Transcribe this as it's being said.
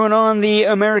On the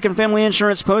American Family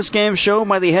Insurance postgame show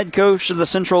by the head coach of the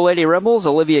Central Lady Rebels,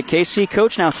 Olivia Casey.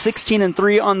 Coach, now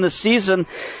 16-3 on the season.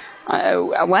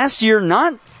 Last year,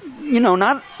 not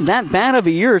that bad of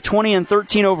a year,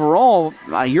 20-13 overall.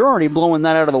 You're already blowing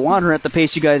that out of the water at the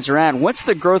pace you guys are at. What's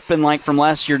the growth been like from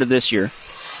last year to this year?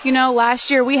 Last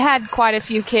year we had quite a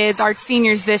few kids, our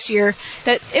seniors this year,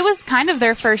 that it was kind of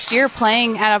their first year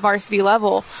playing at a varsity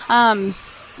level.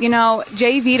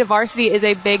 JV to varsity is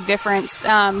a big difference.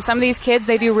 Some of these kids,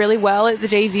 they do really well at the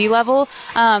JV level.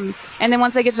 And then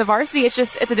once they get to varsity, it's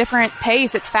a different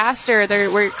pace. It's faster.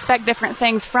 We expect different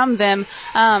things from them.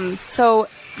 So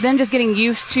them just getting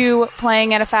used to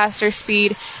playing at a faster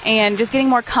speed and just getting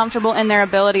more comfortable in their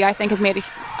ability, I think, has made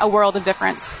a world of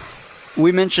difference.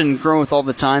 We mentioned growth all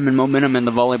the time and momentum in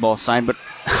the volleyball side, but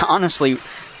honestly,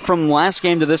 from last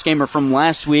game to this game, or from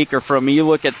last week, or you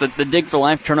look at the Dig for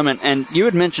Life tournament, and you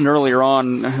had mentioned earlier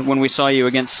on when we saw you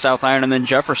against South Iron and then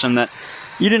Jefferson that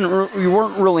you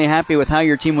weren't really happy with how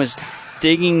your team was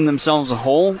digging themselves a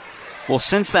hole. Well,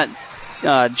 since that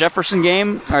Jefferson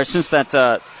game, or since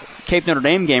that Cape Notre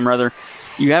Dame game, rather,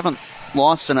 you haven't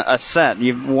lost a set.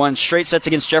 You've won straight sets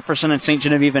against Jefferson and St.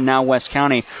 Genevieve and now West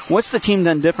County. What's the team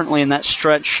done differently in that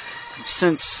stretch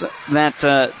since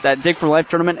that Dig for Life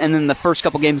tournament, and then the first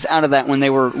couple games out of that when they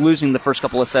were losing the first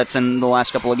couple of sets and the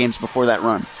last couple of games before that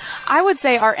run? I would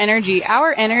say our energy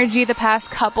the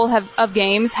past couple of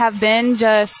games have been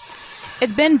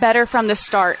it's been better from the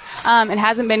start. It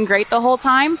hasn't been great the whole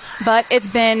time, but it's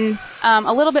been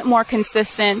a little bit more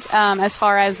consistent as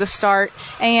far as the start,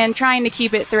 and trying to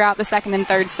keep it throughout the second and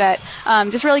third set.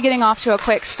 Just really getting off to a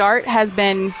quick start has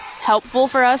been helpful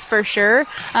for us for sure,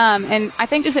 and I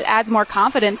think just it adds more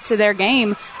confidence to their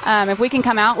game. If we can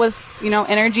come out with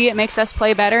energy, it makes us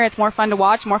play better. It's more fun to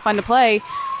watch, more fun to play.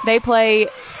 They play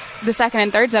the second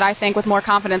and third set, I think, with more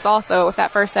confidence also. With that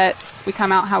first set, we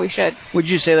come out how we should. Would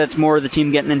you say that's more of the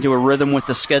team getting into a rhythm with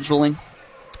the scheduling?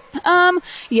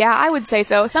 Yeah, I would say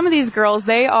so. Some of these girls,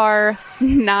 they are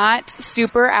not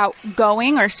super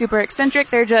outgoing or super eccentric.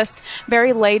 They're just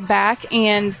very laid back,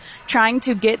 and trying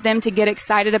to get them to get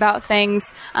excited about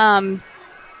things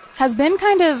has been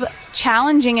kind of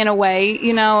challenging in a way.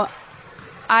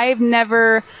 I've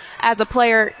never, as a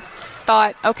player,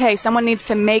 thought, okay, someone needs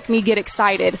to make me get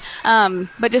excited.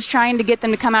 But just trying to get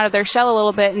them to come out of their shell a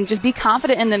little bit and just be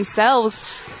confident in themselves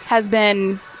has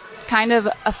been kind of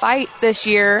a fight this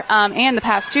year and the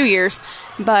past 2 years.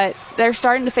 But they're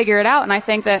starting to figure it out, and I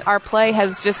think that our play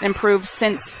has just improved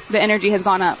since the energy has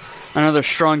gone up. Another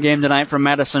strong game tonight from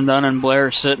Madison Dunn and Blair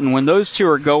Sitton. When those two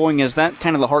are going, is that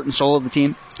kind of the heart and soul of the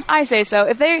team? I say so.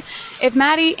 If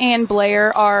Maddie and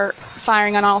Blair are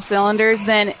firing on all cylinders,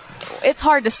 then it's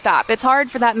hard to stop. It's hard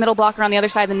for that middle blocker on the other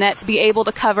side of the net to be able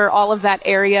to cover all of that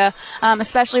area,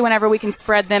 especially whenever we can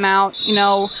spread them out,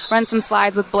 run some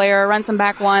slides with Blair, run some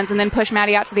back ones, and then push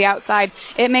Maddie out to the outside.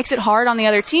 It makes it hard on the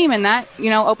other team, and that,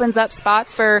 opens up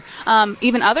spots for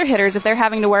even other hitters. If they're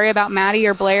having to worry about Maddie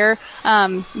or Blair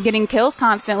getting kills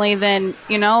constantly, then,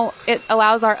 it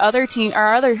allows our other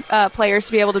players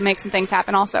to be able to make some things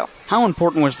happen also. How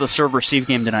important was the serve-receive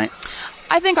game tonight?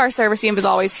 I think our serve-receive is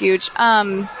always huge.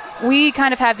 We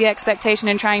kind of have the expectation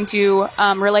in trying to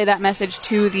relay that message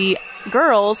to the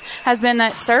girls has been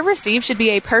that serve-receive should be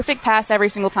a perfect pass every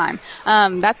single time.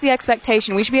 That's the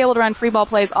expectation. We should be able to run free ball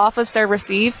plays off of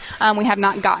serve-receive. We have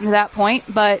not gotten to that point,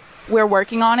 but we're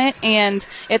working on it, and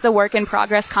it's a work in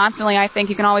progress constantly. I think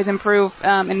you can always improve,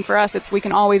 and for us, we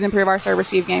can always improve our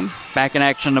serve-receive game. Back in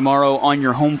action tomorrow on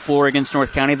your home floor against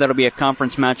North County. That'll be a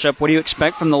conference matchup. What do you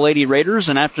expect from the Lady Raiders?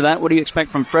 And after that, what do you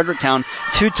expect from Fredericktown?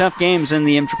 Two tough games in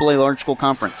the MAAA Large School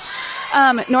Conference.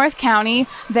 North County,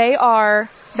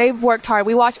 they've worked hard.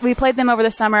 We played them over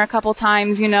the summer a couple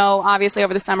times. Obviously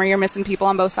over the summer you're missing people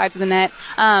on both sides of the net.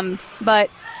 But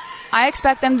I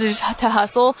expect them to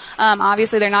hustle.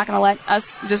 Obviously, they're not going to let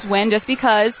us just win just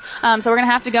because. So we're going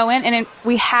to have to go in, and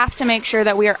we have to make sure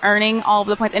that we are earning all of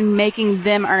the points and making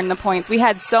them earn the points. We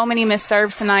had so many missed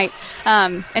serves tonight,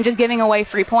 and just giving away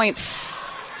free points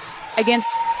against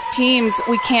teams.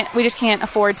 We just can't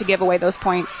afford to give away those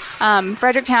points.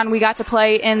 Fredericktown, we got to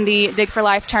play in the Dig for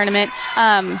Life tournament.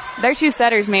 They're two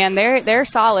setters, man. They're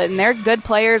solid, and they're good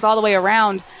players all the way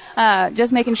around.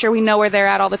 Just making sure we know where they're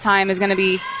at all the time is going to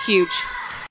be huge.